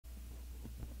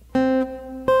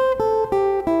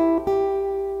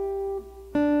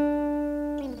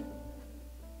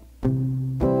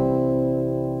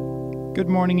Good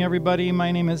morning, everybody.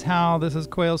 My name is Hal. This is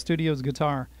Quail Studios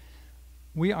Guitar.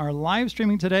 We are live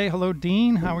streaming today. Hello,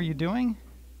 Dean. How are you doing?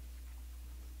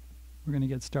 We're going to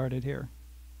get started here.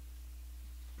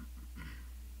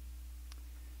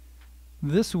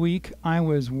 This week, I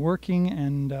was working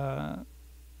and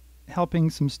helping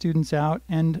some students out,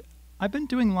 and I've been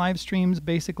doing live streams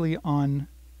basically on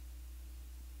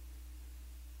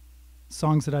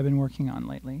songs that I've been working on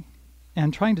lately,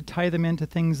 and trying to tie them into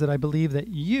things that I believe that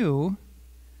you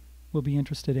will be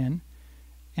interested in.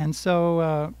 And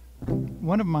so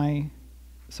one of my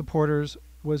supporters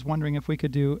was wondering if we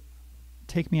could do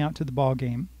Take Me Out to the Ball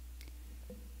Game.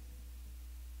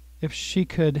 If she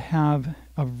could have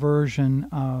a version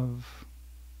of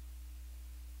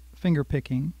finger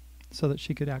picking so that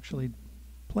she could actually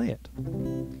play it.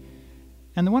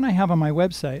 And the one I have on my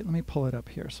website, let me pull it up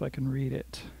here so I can read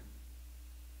it.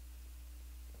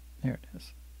 There it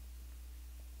is.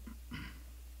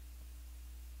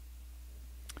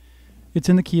 It's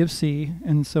in the key of C,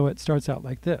 and so it starts out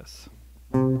like this.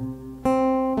 So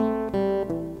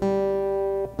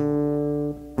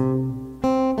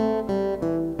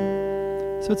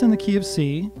it's in the key of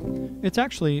C. It's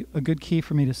actually a good key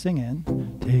for me to sing in.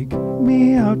 Take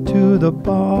me out to the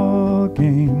ball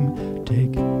game.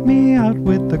 Take me out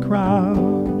with the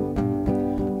crowd.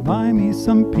 Buy me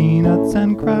some peanuts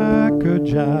and Cracker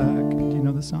Jack. Do you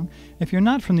know the song? If you're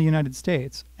not from the United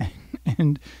States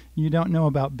and you don't know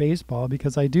about baseball,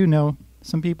 because I do know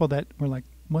some people that were like,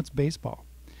 what's baseball?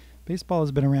 Baseball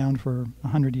has been around for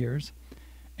 100 years.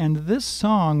 And this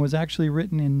song was actually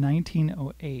written in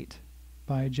 1908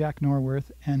 by Jack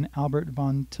Norworth and Albert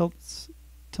von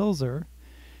Tilzer.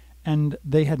 And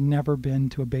they had never been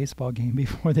to a baseball game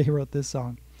before they wrote this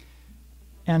song.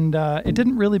 And it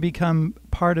didn't really become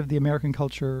part of the American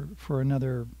culture for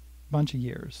another bunch of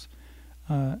years.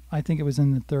 I think it was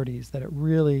in the 30s that it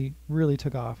really, really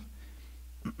took off.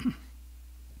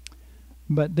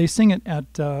 But they sing it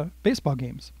at baseball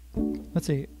games. Let's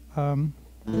see.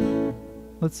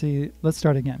 Let's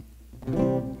start again.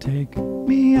 Take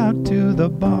me out to the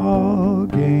ball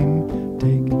game.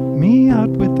 Take me out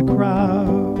with the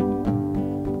crowd.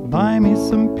 Buy me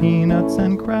some peanuts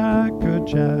and Cracker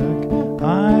Jack.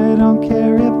 I don't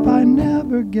care if I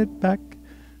never get back.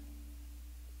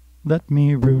 Let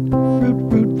me root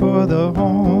for the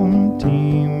home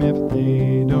team. If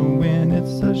they don't win,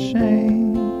 it's a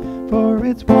shame. For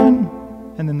it's 1,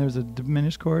 and then there's a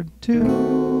diminished chord,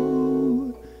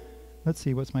 2. Let's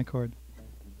see, what's my chord?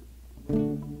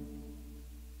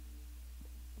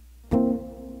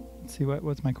 Let's see,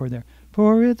 what's my chord there?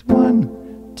 For it's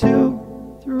 1,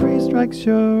 2, 3 strikes,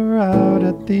 you're out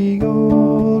at the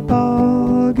old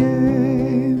ball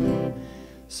game.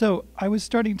 So I was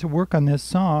starting to work on this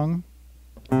song,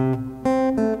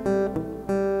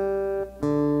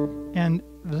 and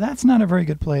that's not a very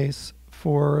good place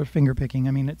for finger picking.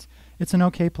 I mean, it's an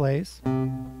okay place.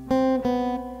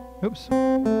 Oops.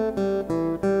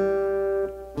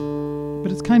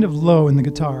 But it's kind of low in the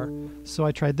guitar, so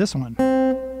I tried this one.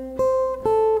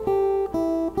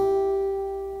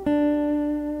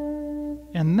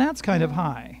 And that's kind of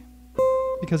high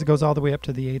because it goes all the way up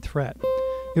to the 8th fret.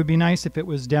 It would be nice if it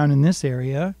was down in this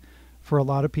area for a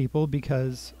lot of people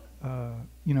because,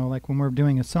 you know, like when we're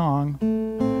doing a song,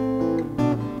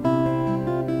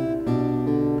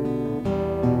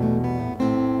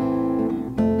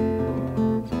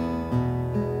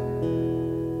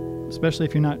 especially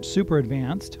if you're not super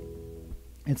advanced,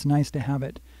 it's nice to have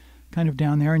it kind of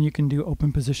down there, and you can do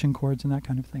open position chords and that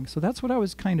kind of thing. So that's what I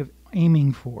was kind of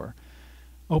aiming for.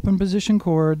 Open position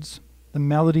chords, the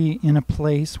melody in a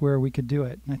place where we could do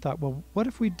it. And I thought, well, what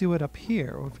if we do it up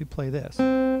here? Or if we play this?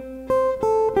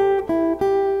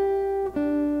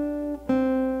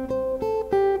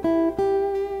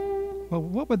 Well,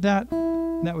 what would that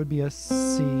would be a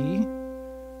C.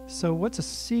 So what's a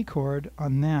C chord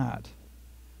on that?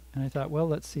 And I thought, well,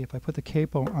 let's see. If I put the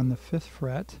capo on the 5th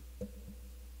fret,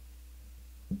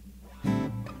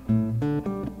 I'm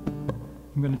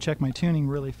going to check my tuning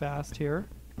really fast here.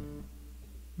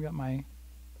 We got my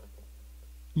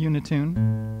unitune.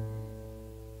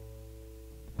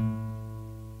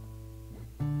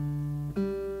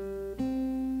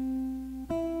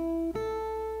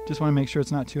 Just want to make sure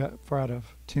it's not too far out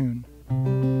of tune.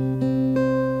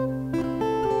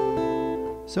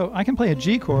 So I can play a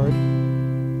G chord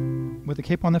with the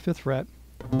capo on the 5th fret.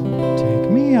 Take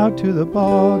me out to the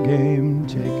ball game.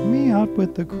 Take me out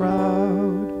with the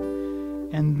crowd.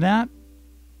 And that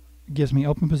gives me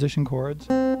open position chords.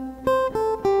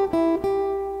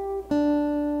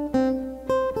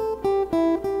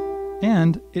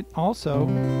 And it also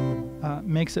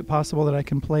makes it possible that I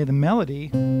can play the melody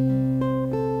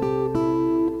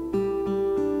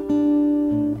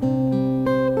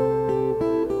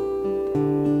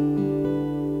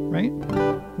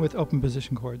with open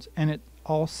position chords, and it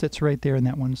all sits right there in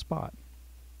that one spot,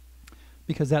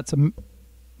 because that's a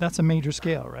major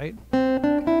scale, right?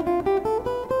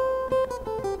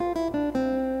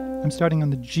 I'm starting on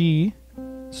the G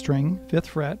string, 5th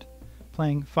fret,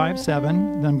 playing 5,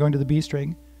 7, then I'm going to the B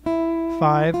string,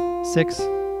 5, 6,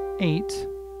 8,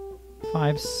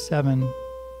 5, 7,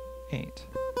 8.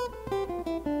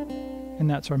 And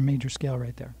that's our major scale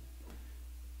right there.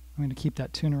 I'm going to keep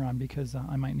that tuner on because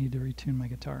I might need to retune my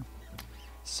guitar.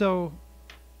 So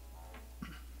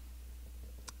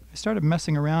I started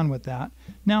messing around with that.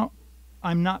 Now,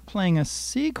 I'm not playing a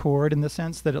C chord in the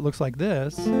sense that it looks like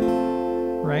this,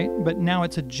 right? But now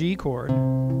it's a G chord.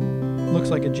 Looks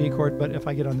like a G chord, but if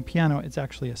I get on the piano, it's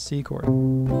actually a C chord.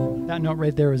 That note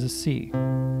right there is a C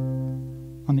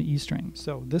on the E string.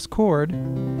 So this chord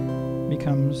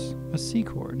becomes a C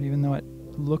chord, even though it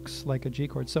looks like a G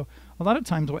chord. So a lot of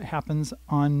times what happens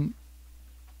on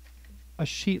a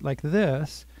sheet like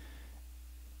this,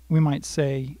 we might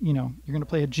say, you know, you're going to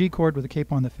play a G chord with a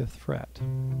capo on the 5th fret.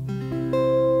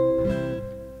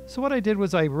 So what I did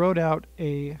was I wrote out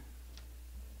a,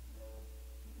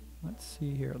 let's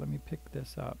see here, let me pick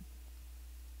this up.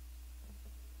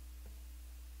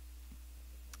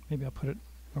 Maybe I'll put it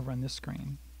over on this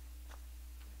screen.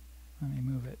 Let me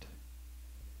move it.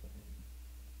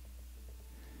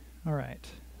 All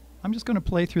right, I'm just going to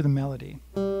play through the melody.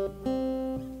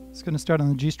 It's going to start on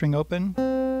the G string open.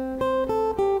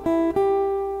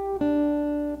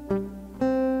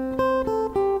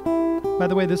 By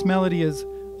the way, this melody is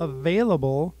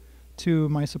available to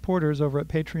my supporters over at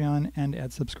Patreon and at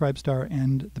Subscribestar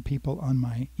and the people on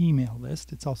my email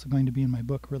list. It's also going to be in my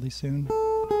book really soon.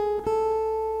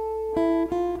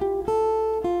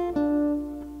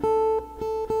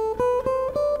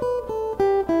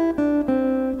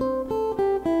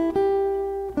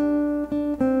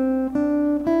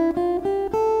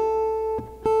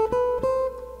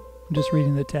 I'm just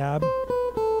reading the tab.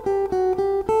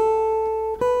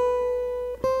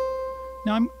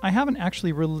 Now, I haven't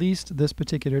actually released this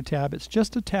particular tab. It's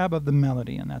just a tab of the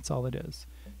melody, and that's all it is.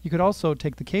 You could also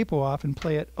take the capo off and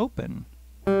play it open.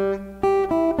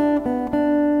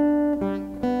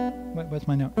 What's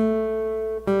my note?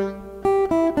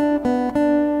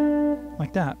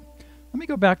 Like that. Let me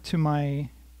go back to my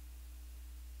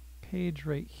page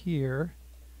right here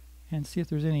and see if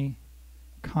there's any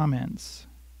comments.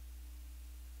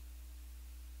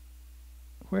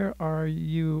 Where are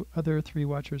you other 3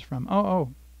 watchers from?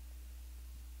 Oh,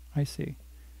 I see.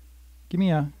 Give me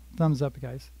a thumbs up,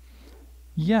 guys.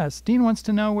 Yes, Dean wants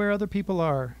to know where other people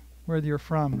are, where you're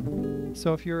from.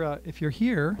 So if you're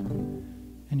here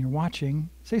and you're watching,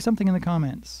 say something in the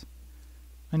comments.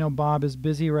 I know Bob is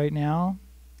busy right now.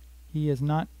 He is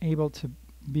not able to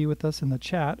be with us in the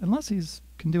chat, unless he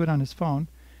can do it on his phone.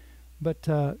 But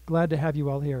glad to have you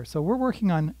all here. So we're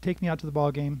working on Take Me Out to the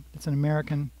Ball Game. It's an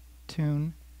American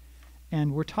tune.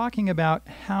 And we're talking about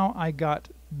how I got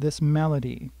this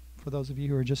melody, for those of you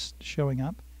who are just showing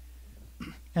up.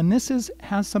 And this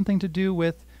has something to do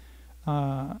with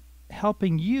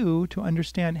helping you to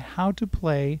understand how to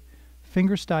play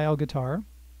fingerstyle guitar,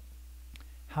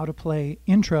 how to play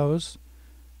intros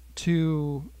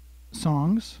to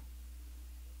songs.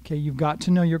 Okay, you've got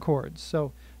to know your chords.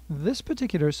 So this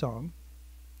particular song,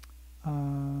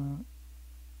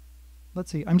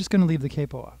 let's see, I'm just going to leave the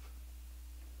capo off.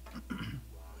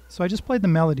 So I just played the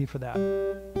melody for that.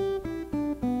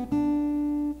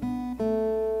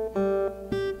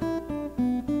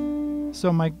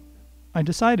 So I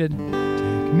decided,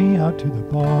 take me out to the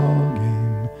ball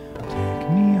game, take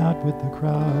me out with the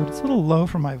crowd. It's a little low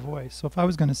for my voice, so if I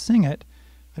was going to sing it,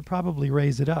 I'd probably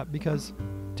raise it up, because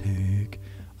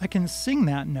I can sing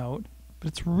that note, but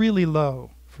it's really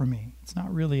low for me. It's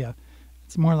not really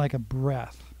it's more like a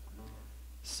breath.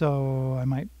 So I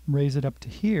might raise it up to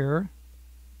here.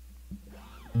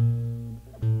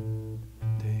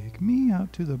 Take me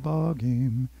out to the ball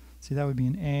game. See, that would be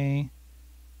an A.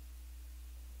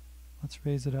 Let's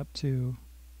raise it up to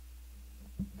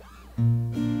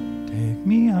take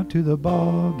me out to the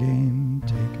ball game.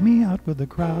 Take me out with the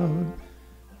crowd.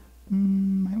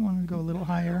 I want to go a little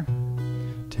higher.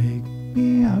 Take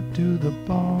me out to the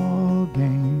ball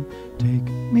game.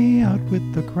 Take me out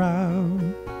with the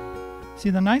crowd. See,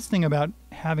 the nice thing about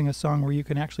having a song where you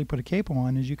can actually put a capo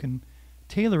on is you can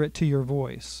tailor it to your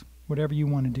voice, whatever you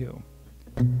want to do.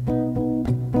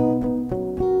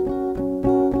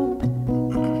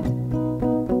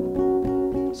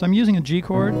 So I'm using a G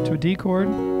chord to a D chord.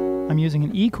 I'm using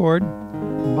an E chord.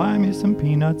 Buy me some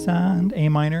peanuts and A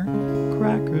minor,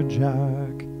 Cracker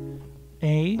Jack.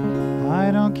 A,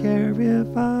 I don't care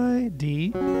if I D,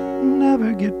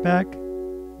 never get back.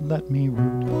 let me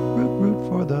root, root, root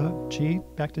for the G,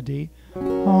 back to D,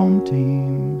 home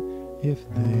team. If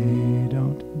they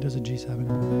don't, does a G7.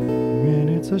 And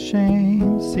it's a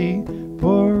shame, C,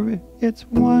 for it's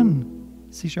 1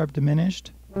 C sharp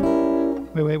diminished.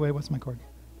 Wait, what's my chord?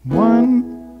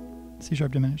 1 C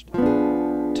sharp diminished.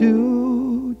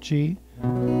 2 G,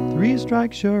 3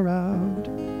 strikes you're out.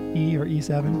 E or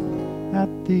E7 at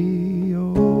the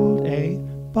old A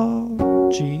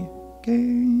ball G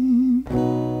game.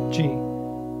 G.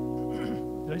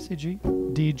 Did I say G?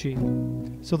 D, G.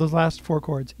 So those last 4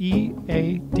 chords, E,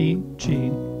 A, D, G,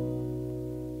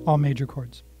 all major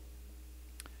chords.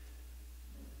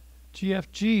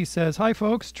 GFG says, hi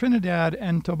folks, Trinidad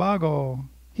and Tobago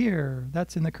here.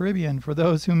 That's in the Caribbean for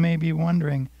those who may be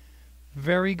wondering.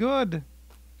 Very good.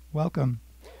 Welcome.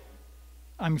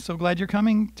 I'm so glad you're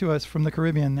coming to us from the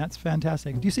Caribbean. That's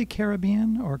fantastic. Do you say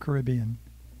Caribbean or Caribbean?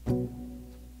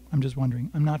 I'm just wondering.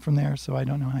 I'm not from there, so I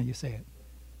don't know how you say it.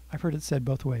 I've heard it said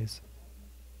both ways.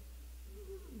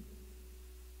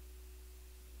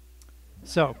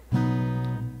 So,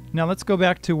 now let's go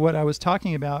back to what I was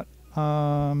talking about.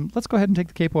 Let's go ahead and take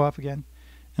the capo off again,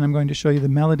 and I'm going to show you the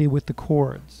melody with the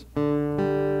chords.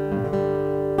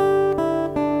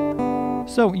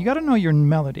 So, you got to know your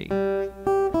melody.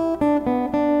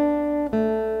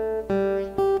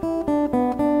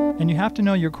 And you have to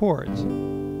know your chords.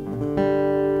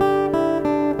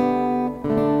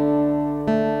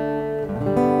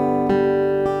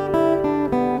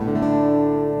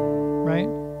 Right?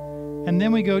 And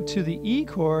then we go to the E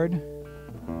chord.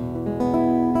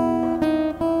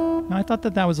 Now I thought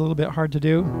that was a little bit hard to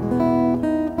do.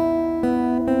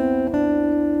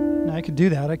 Now I could do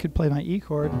that. I could play my E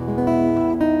chord.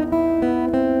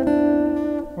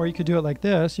 Or you could do it like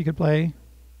this. You could play,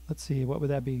 let's see, what would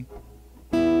that be?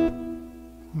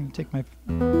 I'm going to take my...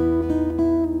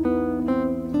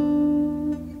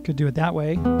 Could do it that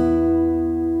way.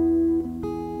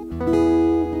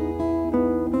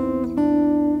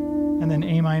 And then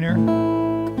A minor,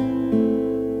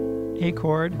 A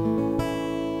chord.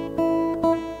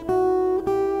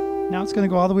 Now it's going to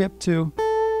go all the way up to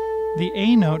the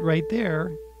A note right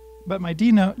there, but my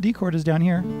D chord is down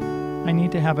here. I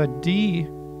need to have a D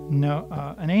note,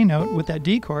 an A note with that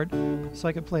D chord, so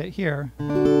I could play it here.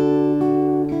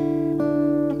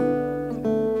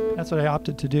 That's what I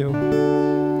opted to do.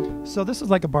 So this is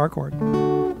like a bar chord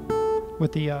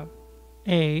with the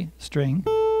A string,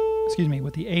 excuse me,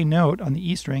 with the A note on the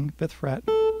E string, 5th fret.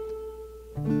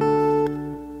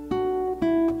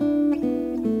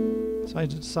 So I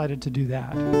decided to do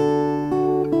that.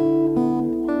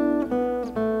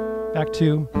 Back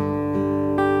to,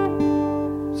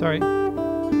 sorry.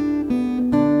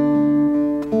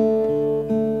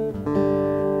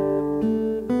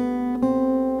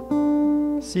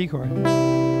 C chord.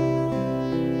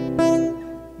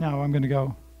 Now I'm going to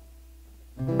go.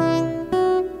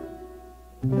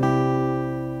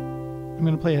 I'm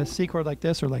going to play a C chord like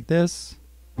this or like this.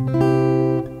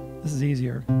 This is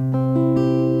easier.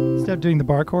 Instead of doing the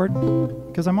bar chord,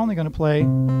 because I'm only going to play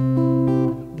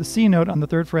the C note on the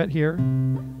 3rd fret here,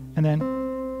 and then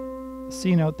the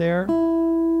C note there,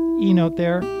 E note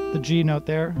there, the G note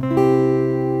there,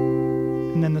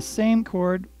 and then the same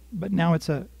chord, but now it's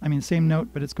same note,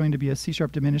 but it's going to be a C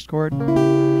sharp diminished chord.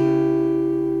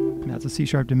 And that's a C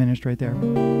sharp diminished right there.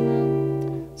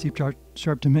 C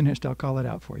sharp diminished, I'll call it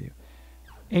out for you.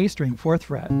 A string, 4th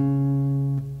fret.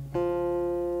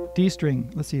 D string,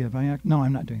 let's see if no,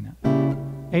 I'm not doing that.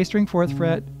 A string, 4th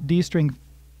fret, D string,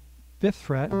 5th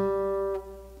fret,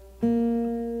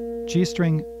 G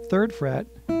string, 3rd fret,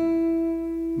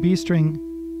 B string,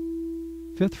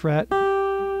 5th fret,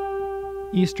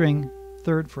 E string,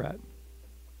 3rd fret.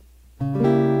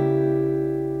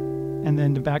 And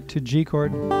then back to G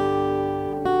chord,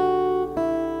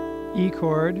 E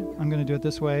chord. I'm going to do it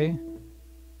this way.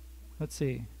 Let's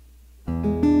see.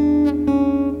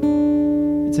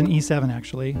 It's an E7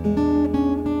 actually.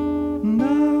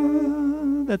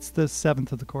 No, that's the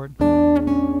 7th of the chord.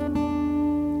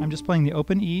 I'm just playing the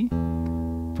open E,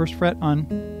 1st fret on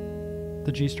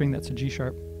the G string, that's a G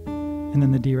sharp, and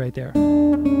then the D right there.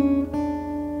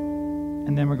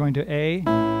 And then we're going to A,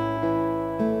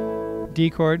 D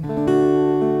chord,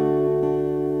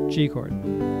 G chord.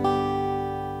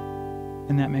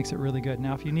 And that makes it really good.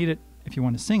 Now if you need it, if you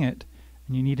want to sing it,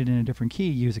 and you need it in a different key,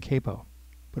 use a capo.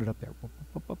 Put it up there.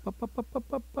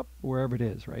 Wherever it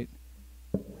is, right?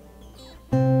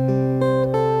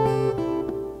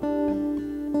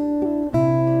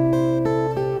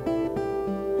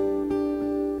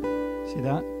 See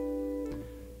that?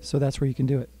 So that's where you can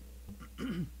do it.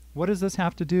 What does this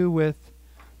have to do with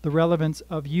the relevance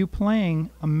of you playing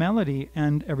a melody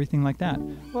and everything like that.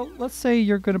 Well, let's say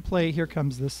you're going to play Here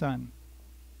Comes the Sun.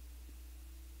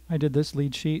 I did this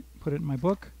lead sheet, put it in my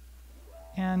book,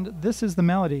 and this is the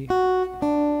melody.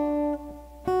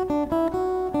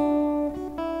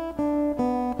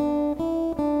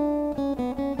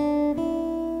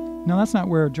 Now that's not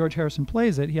where George Harrison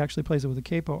plays it. He actually plays it with a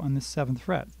capo on the 7th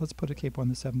fret. Let's put a capo on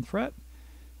the 7th fret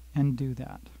and do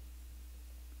that.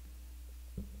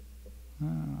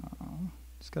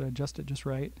 Just got to adjust it just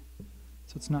right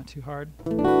so it's not too hard.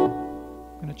 I'm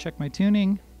going to check my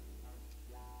tuning.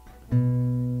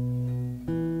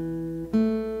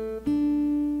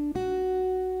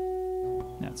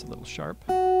 That's a little sharp.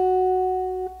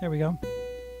 There we go.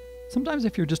 Sometimes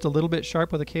if you're just a little bit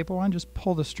sharp with a capo on, just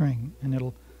pull the string and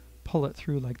it'll pull it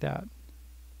through like that.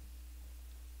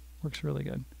 Works really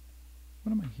good.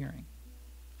 What am I hearing?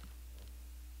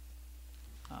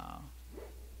 I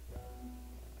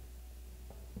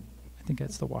think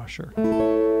that's the washer.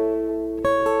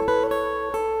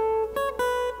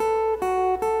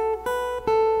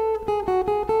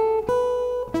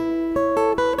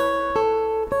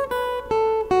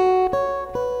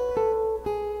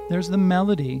 There's the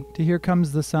melody to Here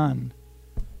Comes the Sun.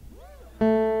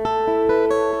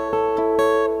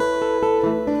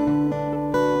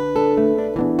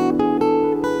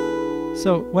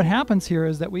 So what happens here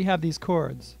is that we have these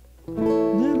chords.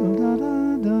 Little da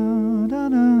da da da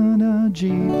da da G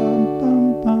bum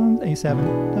bum bum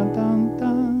A7 da da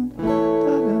da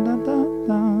da da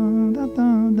da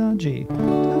da da G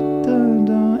da da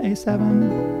da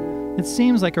A7. It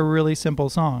seems like a really simple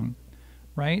song,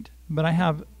 right? But I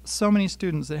have so many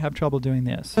students that have trouble doing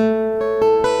this.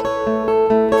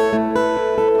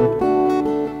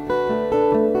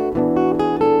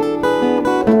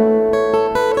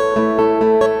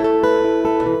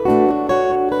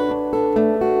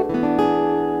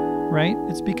 Right?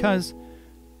 It's because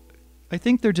I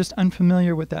think they're just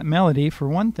unfamiliar with that melody, for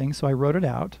one thing, so I wrote it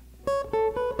out.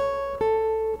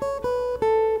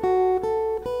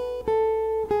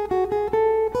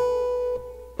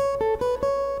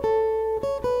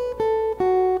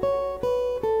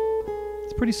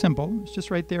 Pretty simple. It's just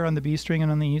right there on the B string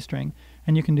and on the E string,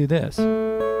 and you can do this.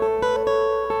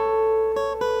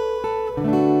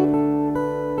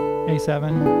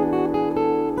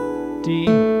 A7, D,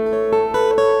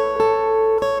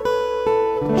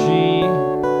 G,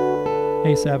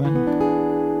 A7.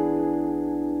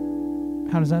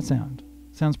 How does that sound?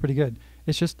 Sounds pretty good.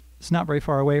 It's not very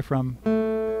far away from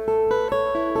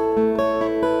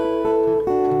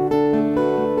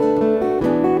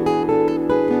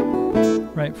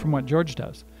from what George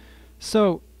does.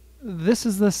 So this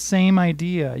is the same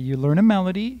idea. You learn a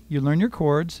melody, you learn your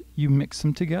chords, you mix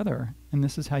them together, and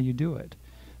this is how you do it.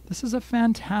 This is a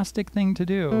fantastic thing to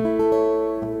do.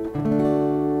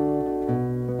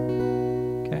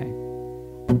 Okay,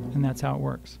 and that's how it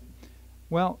works.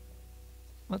 Well,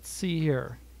 let's see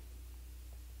here.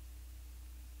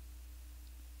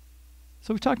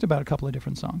 So we've talked about a couple of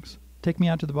different songs. Take Me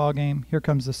Out to the Ball Game, Here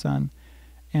Comes the Sun,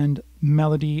 and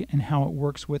melody and how it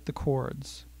works with the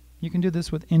chords. You can do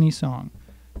this with any song.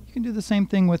 You can do the same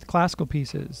thing with classical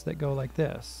pieces that go like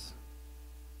this.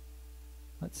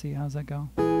 Let's see, how's that go?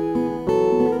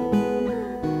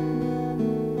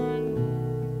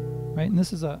 Right, and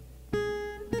this is a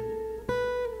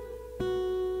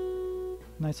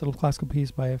nice little classical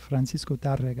piece by Francisco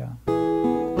Tárrega.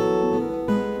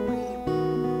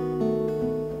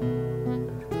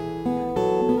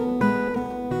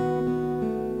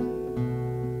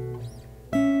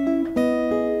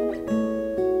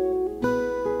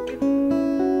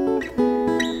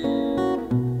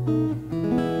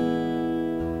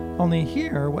 Only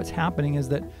here, what's happening is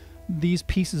that these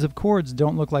pieces of chords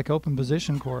don't look like open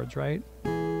position chords, right?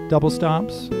 Double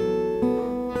stops,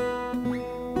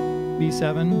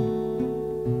 B7.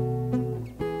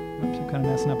 Oops, I'm kind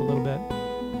of messing up a little bit.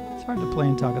 It's hard to play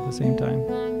and talk at the same time.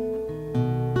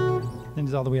 Then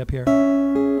it's all the way up here.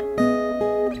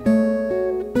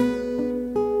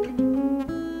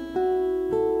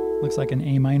 Looks like an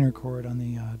A minor chord on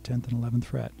the 10th and 11th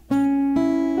fret.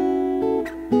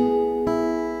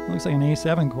 Looks like an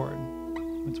A7 chord.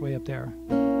 It's way up there.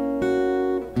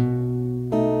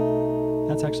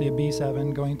 That's actually a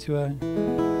B7 going to a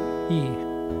E,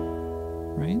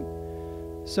 right?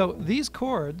 So these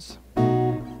chords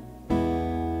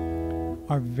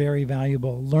are very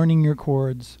valuable. Learning your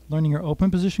chords, learning your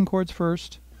open position chords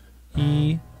first.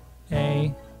 E,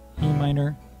 A, E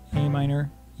minor, A minor,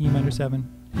 E minor 7,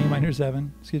 A minor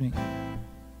 7, excuse me.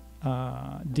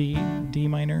 D, D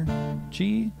minor,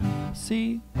 G,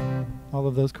 C, all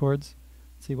of those chords.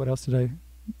 Let's see, what else did I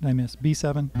did I miss?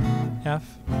 B7,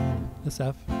 F, this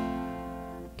F.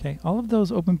 Okay, all of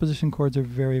those open position chords are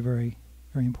very, very,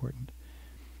 very important.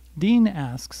 Dean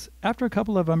asks, after a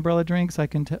couple of umbrella drinks, I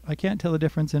can't tell the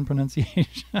difference in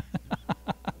pronunciation.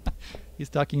 He's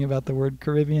talking about the word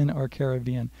Caribbean or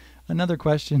Caribbean. Another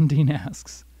question Dean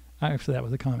asks. Actually, that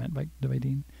was a comment by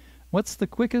Dean. What's the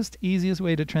quickest, easiest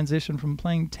way to transition from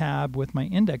playing tab with my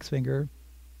index finger?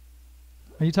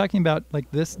 Are you talking about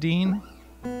like this, Dean?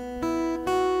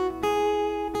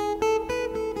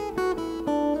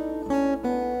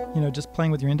 You know, just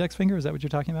playing with your index finger? Is that what you're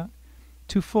talking about?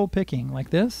 To full picking, like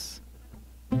this?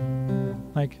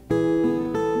 Like...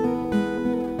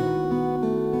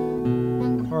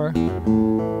 Or...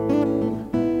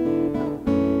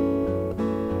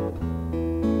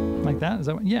 like that? Is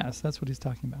that what? Yes, that's what he's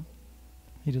talking about.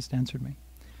 He just answered me.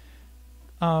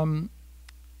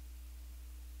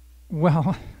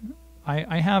 Well,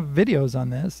 I have videos on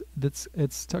this.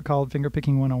 It's called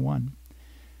Fingerpicking 101.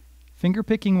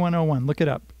 Fingerpicking 101. Look it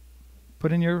up.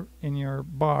 Put in your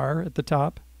bar at the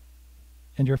top,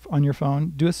 and on your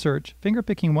phone. Do a search.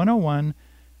 Fingerpicking 101,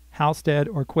 Hal Stead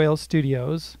or Quail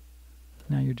Studios.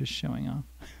 Now you're just showing off.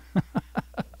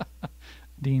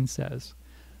 Dean says.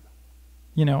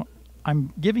 You know,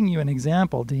 I'm giving you an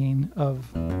example, Dean, of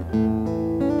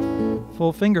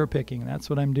full finger picking. That's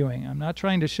what I'm doing. I'm not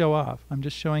trying to show off. I'm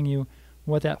just showing you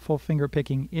what that full finger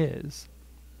picking is.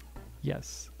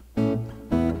 Yes.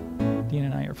 Dean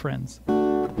and I are friends.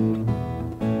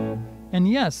 And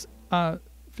yes,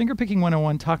 Fingerpicking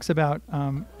 101 talks about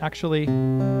actually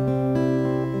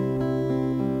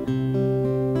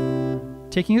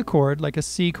taking a chord, like a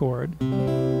C chord,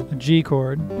 a G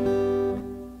chord.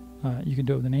 You can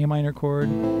do it with an A minor chord,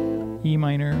 E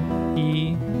minor,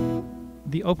 E,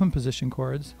 the open position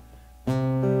chords.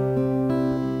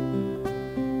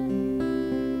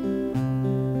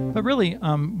 But really,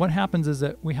 what happens is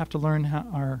that we have to learn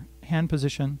our hand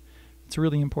position. It's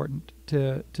really important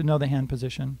to know the hand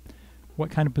position,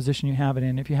 what kind of position you have it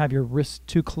in. If you have your wrist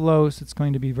too close, it's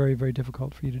going to be very, very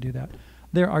difficult for you to do that.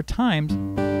 There are times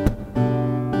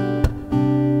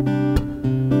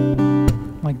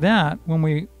like that when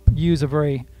we use a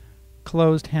very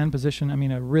closed hand position, I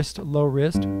mean a wrist, low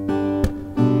wrist,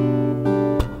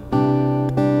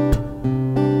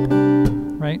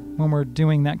 right? When we're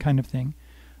doing that kind of thing.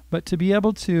 But to be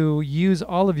able to use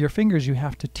all of your fingers, you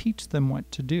have to teach them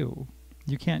what to do.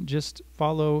 You can't just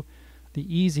follow the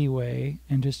easy way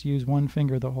and just use one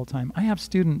finger the whole time. I have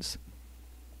students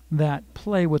that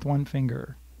play with one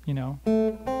finger, you know.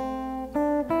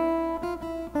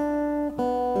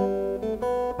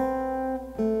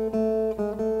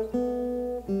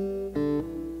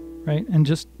 Right? And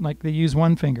just like they use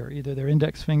one finger, either their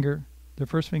index finger, their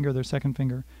first finger, their second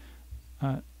finger.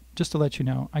 Just to let you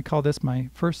know, I call this my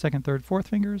first, second, third, fourth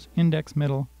fingers, index,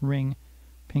 middle, ring,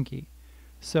 pinky.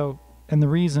 So, and the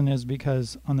reason is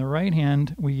because on the right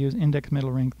hand, we use index,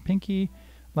 middle, ring, pinky.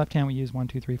 Left hand, we use 1,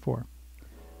 2, 3, 4.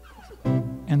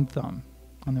 And thumb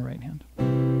on the right hand.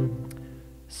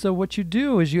 So what you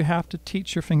do is you have to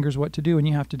teach your fingers what to do, and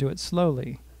you have to do it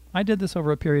slowly. I did this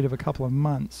over a period of a couple of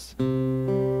months.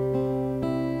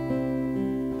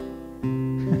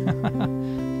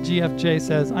 GFJ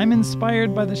says, I'm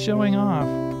inspired by the showing off.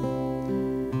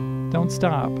 Don't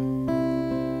stop.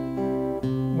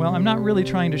 Well, I'm not really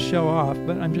trying to show off,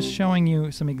 but I'm just showing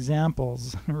you some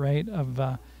examples, right, of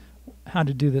how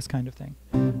to do this kind of thing.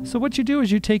 So what you do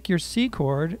is you take your C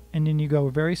chord, and then you go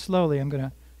very slowly. I'm going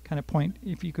to kind of point,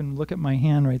 if you can look at my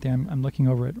hand right there, I'm looking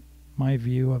over at my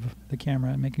view of the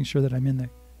camera and making sure that I'm in the...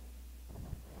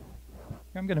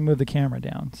 I'm going to move the camera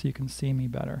down so you can see me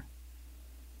better.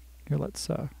 Here, let's...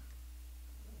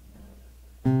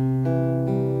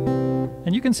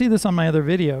 And you can see this on my other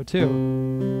video, too.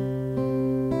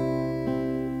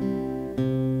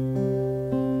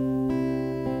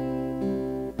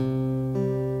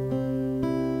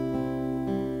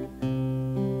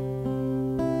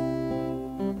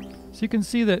 So you can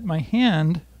see that my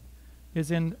hand is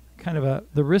in kind of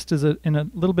the wrist is in a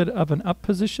little bit of an up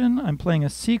position. I'm playing a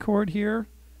C chord here,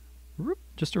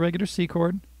 just a regular C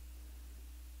chord.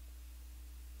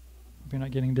 Hope you're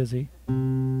not getting dizzy.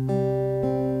 And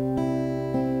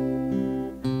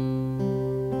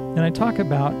I talk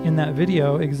about in that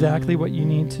video exactly what you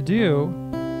need to do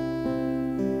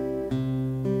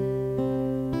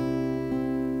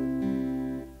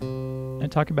I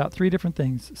talk about 3 different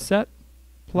things: set,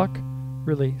 pluck,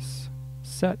 release.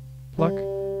 Set, pluck,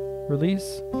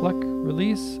 release, pluck,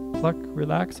 release, pluck,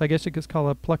 relax. I guess you could call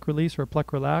it a pluck release or a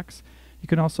pluck relax. You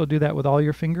can also do that with all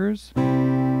your fingers. You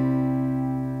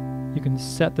can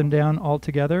set them down all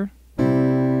together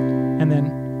and then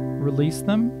release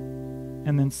them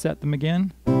and then set them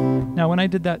again. Now, when I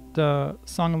did that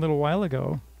song a little while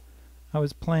ago, I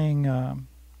was playing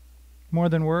More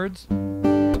Than Words.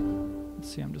 Let's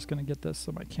see, I'm just going to get this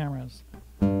so my camera's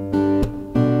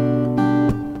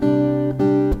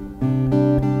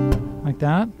like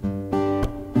that.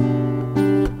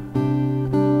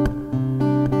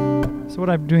 So what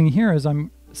I'm doing here is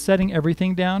I'm setting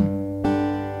everything down,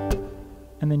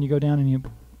 and then you go down and you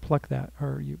pluck that,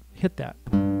 or you hit that.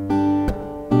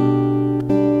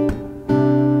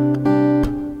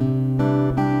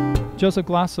 Joseph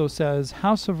Glasso says,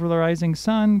 House of the Rising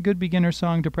Sun, good beginner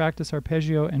song to practice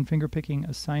arpeggio and finger picking,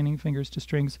 assigning fingers to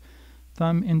strings,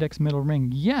 thumb, index, middle,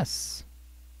 ring. Yes,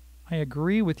 I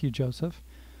agree with you, Joseph.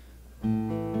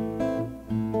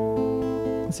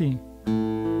 Let's see.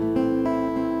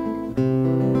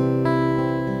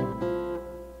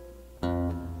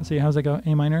 Let's see, how's that go?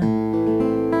 A minor,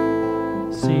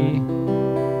 C,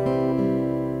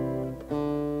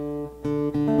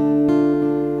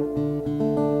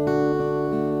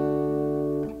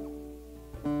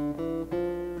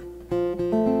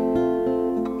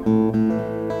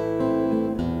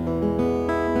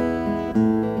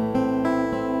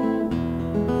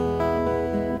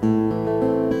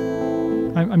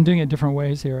 I'm doing it different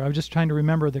ways here. I was just trying to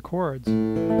remember the chords.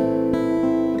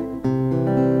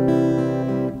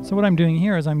 So what I'm doing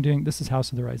here is this is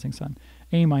House of the Rising Sun.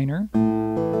 A minor,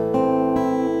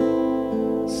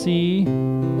 C.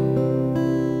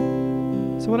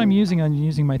 So what I'm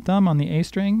using my thumb on the A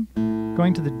string,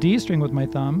 going to the D string with my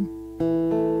thumb,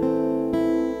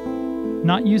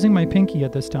 not using my pinky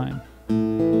at this time.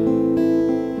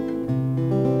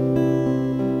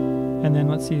 And then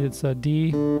let's see, it's a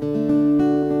D.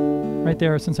 Right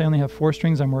there, since I only have 4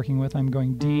 strings I'm working with, I'm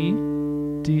going D,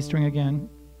 D string again,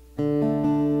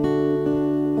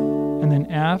 and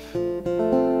then F.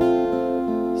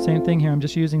 Same thing here, I'm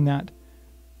just using that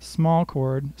small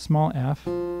chord, small F.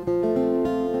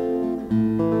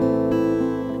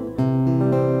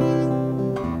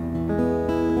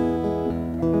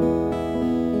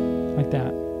 Like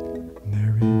that.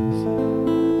 There is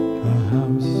a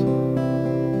house.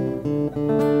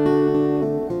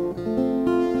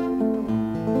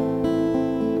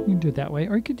 Do it that way,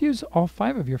 or you could use all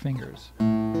 5 of your fingers.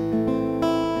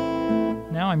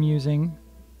 Now I'm using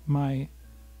my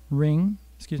ring,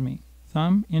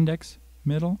 thumb, index,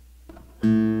 middle.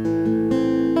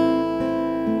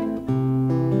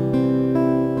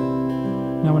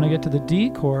 Now when I get to the D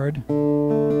chord, I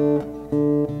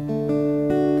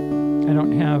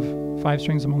don't have 5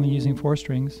 strings, I'm only using 4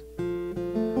 strings.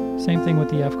 Same thing with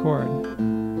the F chord.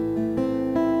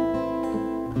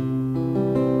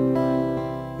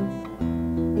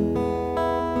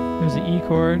 There's the E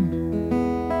chord.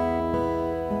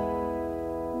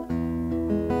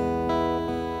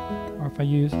 Or if I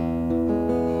use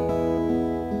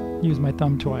my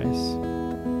thumb twice.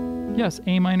 Yes,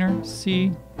 A minor,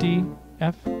 C, D,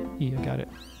 F, E. I got it.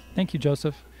 Thank you,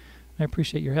 Joseph. I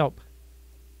appreciate your help.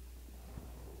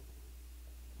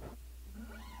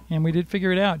 And we did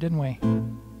figure it out, didn't we?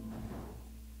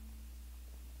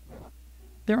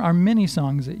 There are many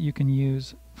songs that you can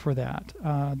use for that.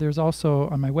 There's also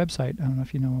on my website, I don't know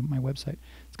if you know my website,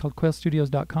 it's called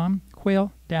quailstudios.com,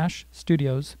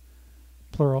 quail-studios,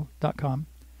 plural.com,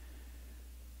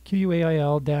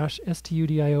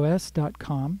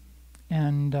 quail-studios.com,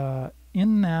 and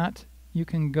in that you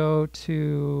can go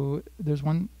to, there's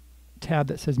one tab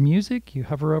that says music, you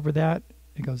hover over that,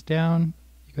 it goes down,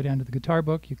 you go down to the guitar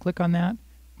book, you click on that,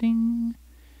 ding,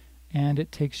 and it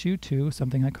takes you to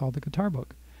something I call the guitar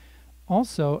book.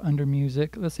 Also under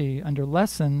music, let's see, under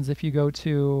lessons, if you go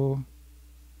to,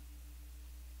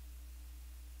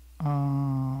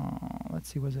 let's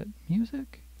see, was it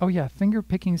music? Oh yeah, finger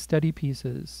picking study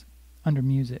pieces under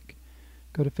music.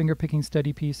 Go to finger picking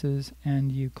study pieces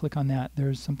and you click on that.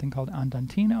 There's something called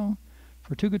Andantino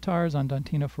for 2 guitars,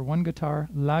 Andantino for 1 guitar,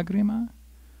 Lagrima,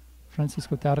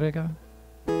 Francisco Tárrega.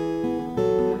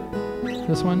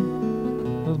 This one,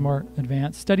 a little more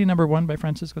advanced. Study number 1 by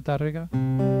Francisco Tárrega.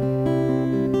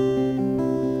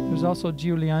 There's also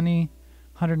Giuliani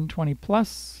 120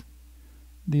 plus.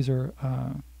 These are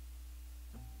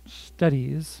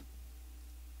studies.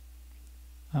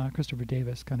 Christopher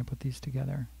Davis kind of put these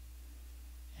together.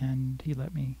 And he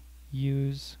let me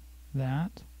use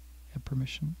that at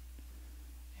permission.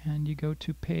 And you go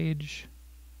to page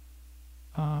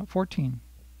 14.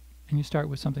 And you start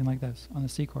with something like this on the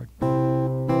C chord.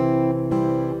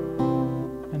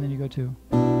 And then you go to,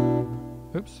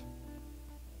 oops,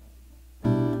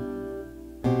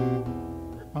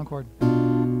 wrong chord.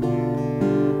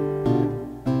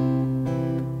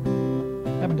 I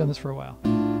haven't done this for a while.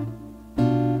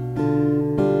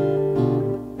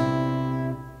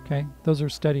 Those are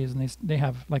studies, and they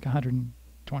have like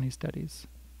 120 studies.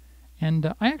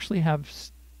 And I actually have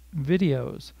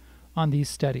videos on these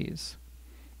studies.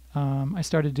 I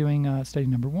started doing study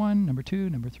number 1, number 2,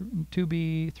 number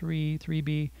 2B, 3,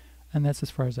 3B, and that's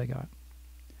as far as I got.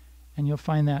 And you'll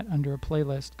find that under a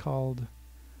playlist called,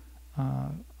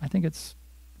 I think it's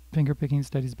Fingerpicking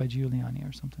Studies by Giuliani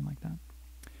or something like that.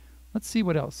 Let's see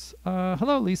what else.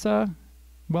 Hello, Lisa.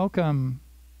 Welcome.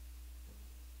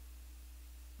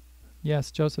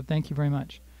 Yes, Joseph, thank you very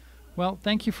much. Well,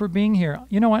 thank you for being here.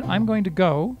 You know what? I'm going to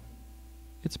go.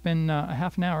 It's been a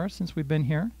half an hour since we've been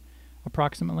here,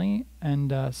 approximately.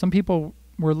 And some people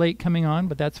were late coming on,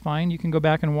 but that's fine. You can go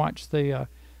back and watch the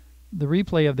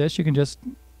replay of this. You can just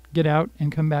get out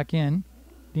and come back in.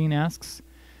 Dean asks,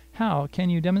 Hal, can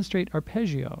you demonstrate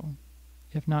arpeggio?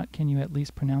 If not, can you at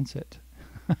least pronounce it?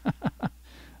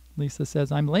 Lisa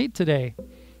says, I'm late today.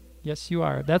 Yes, you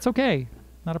are. That's okay.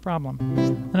 Not a problem.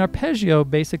 An arpeggio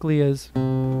basically is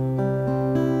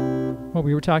what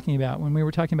we were talking about. When we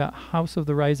were talking about House of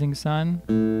the Rising Sun,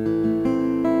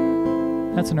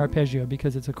 that's an arpeggio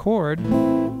because it's a chord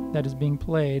that is being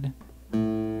played.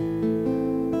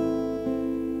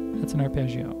 That's an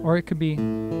arpeggio. Or it could be,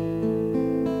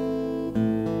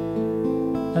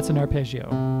 that's an arpeggio.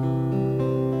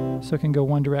 So it can go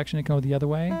one direction, it can go the other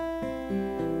way.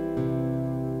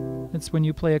 It's when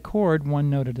you play a chord one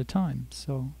note at a time.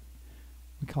 So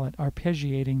we call it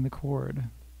arpeggiating the chord.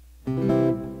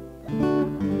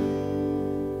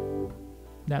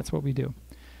 That's what we do.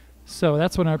 So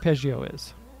that's what an arpeggio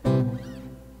is.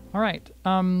 All right.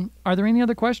 Are there any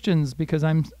other questions? Because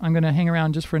I'm going to hang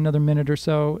around just for another minute or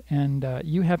so, and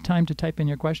you have time to type in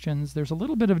your questions. There's a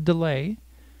little bit of delay.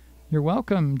 You're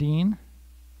welcome, Dean.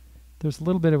 There's a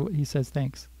little bit of, he says,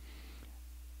 thanks.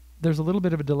 There's a little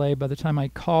bit of a delay by the time I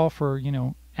call for, you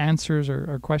know, answers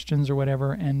or questions or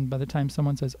whatever, and by the time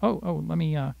someone says, oh, let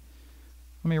me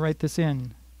write this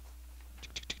in.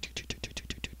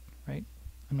 Right?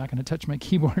 I'm not going to touch my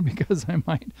keyboard because I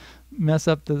might mess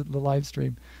up the live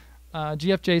stream.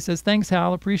 GFJ says, thanks,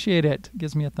 Hal. Appreciate it.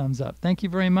 Gives me a thumbs up. Thank you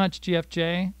very much,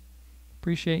 GFJ.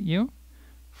 Appreciate you.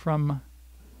 From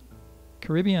the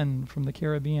Caribbean,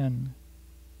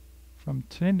 from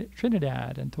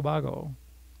Trinidad and Tobago.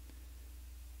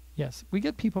 Yes, we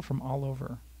get people from all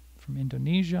over, from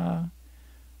Indonesia,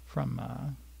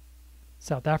 from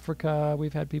South Africa.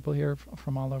 We've had people here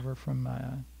from all over, from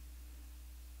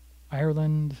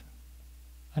Ireland.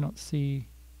 I don't see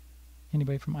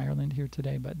anybody from Ireland here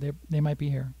today, but they might be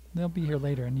here. They'll be here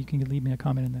later, and you can leave me a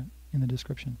comment in the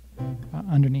description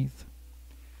underneath.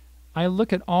 I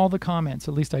look at all the comments,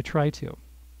 at least I try to.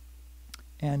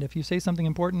 And if you say something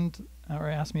important or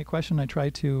ask me a question, I try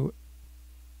to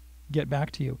get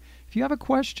back to you. If you have a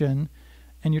question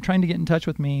and you're trying to get in touch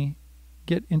with me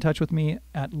at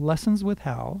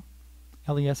lessonswithhal,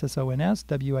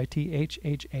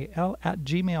 LESSONSWITHHAL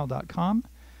 @gmail.com.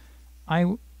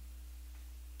 I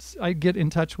get in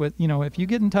touch with, if you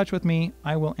get in touch with me,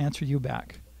 I will answer you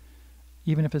back.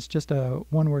 Even if it's just a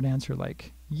one-word answer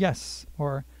like yes,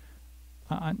 or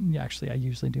actually I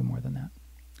usually do more than that.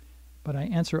 But I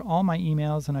answer all my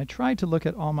emails, and I try to look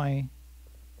at all my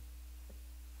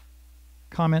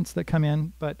comments that come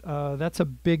in, but that's a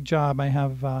big job. I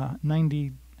have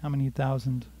 90, how many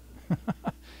thousand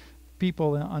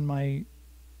people on my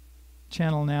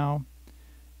channel now,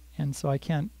 and so I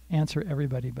can't answer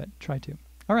everybody, but try to.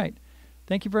 All right.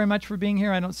 Thank you very much for being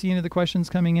here. I don't see any of the questions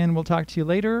coming in. We'll talk to you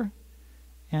later,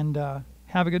 and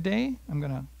have a good day.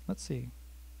 Let's see.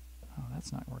 Oh,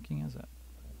 that's not working, is it?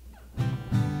 I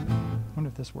wonder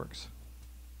if this works.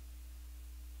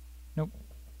 Nope.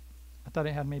 I thought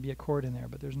I had maybe a chord in there,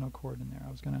 but there's no chord in there. I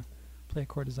was going to play a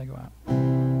chord as I go out.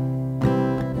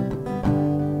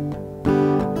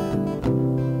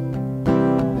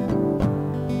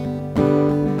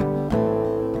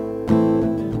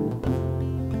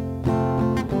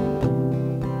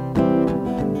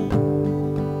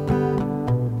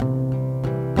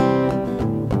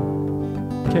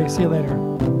 Okay, see you later.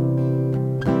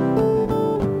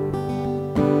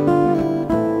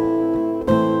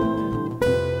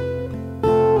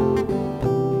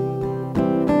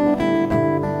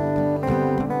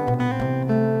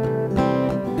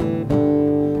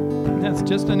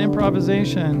 Just an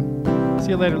improvisation. See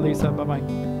you later, Lisa.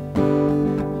 Bye-bye.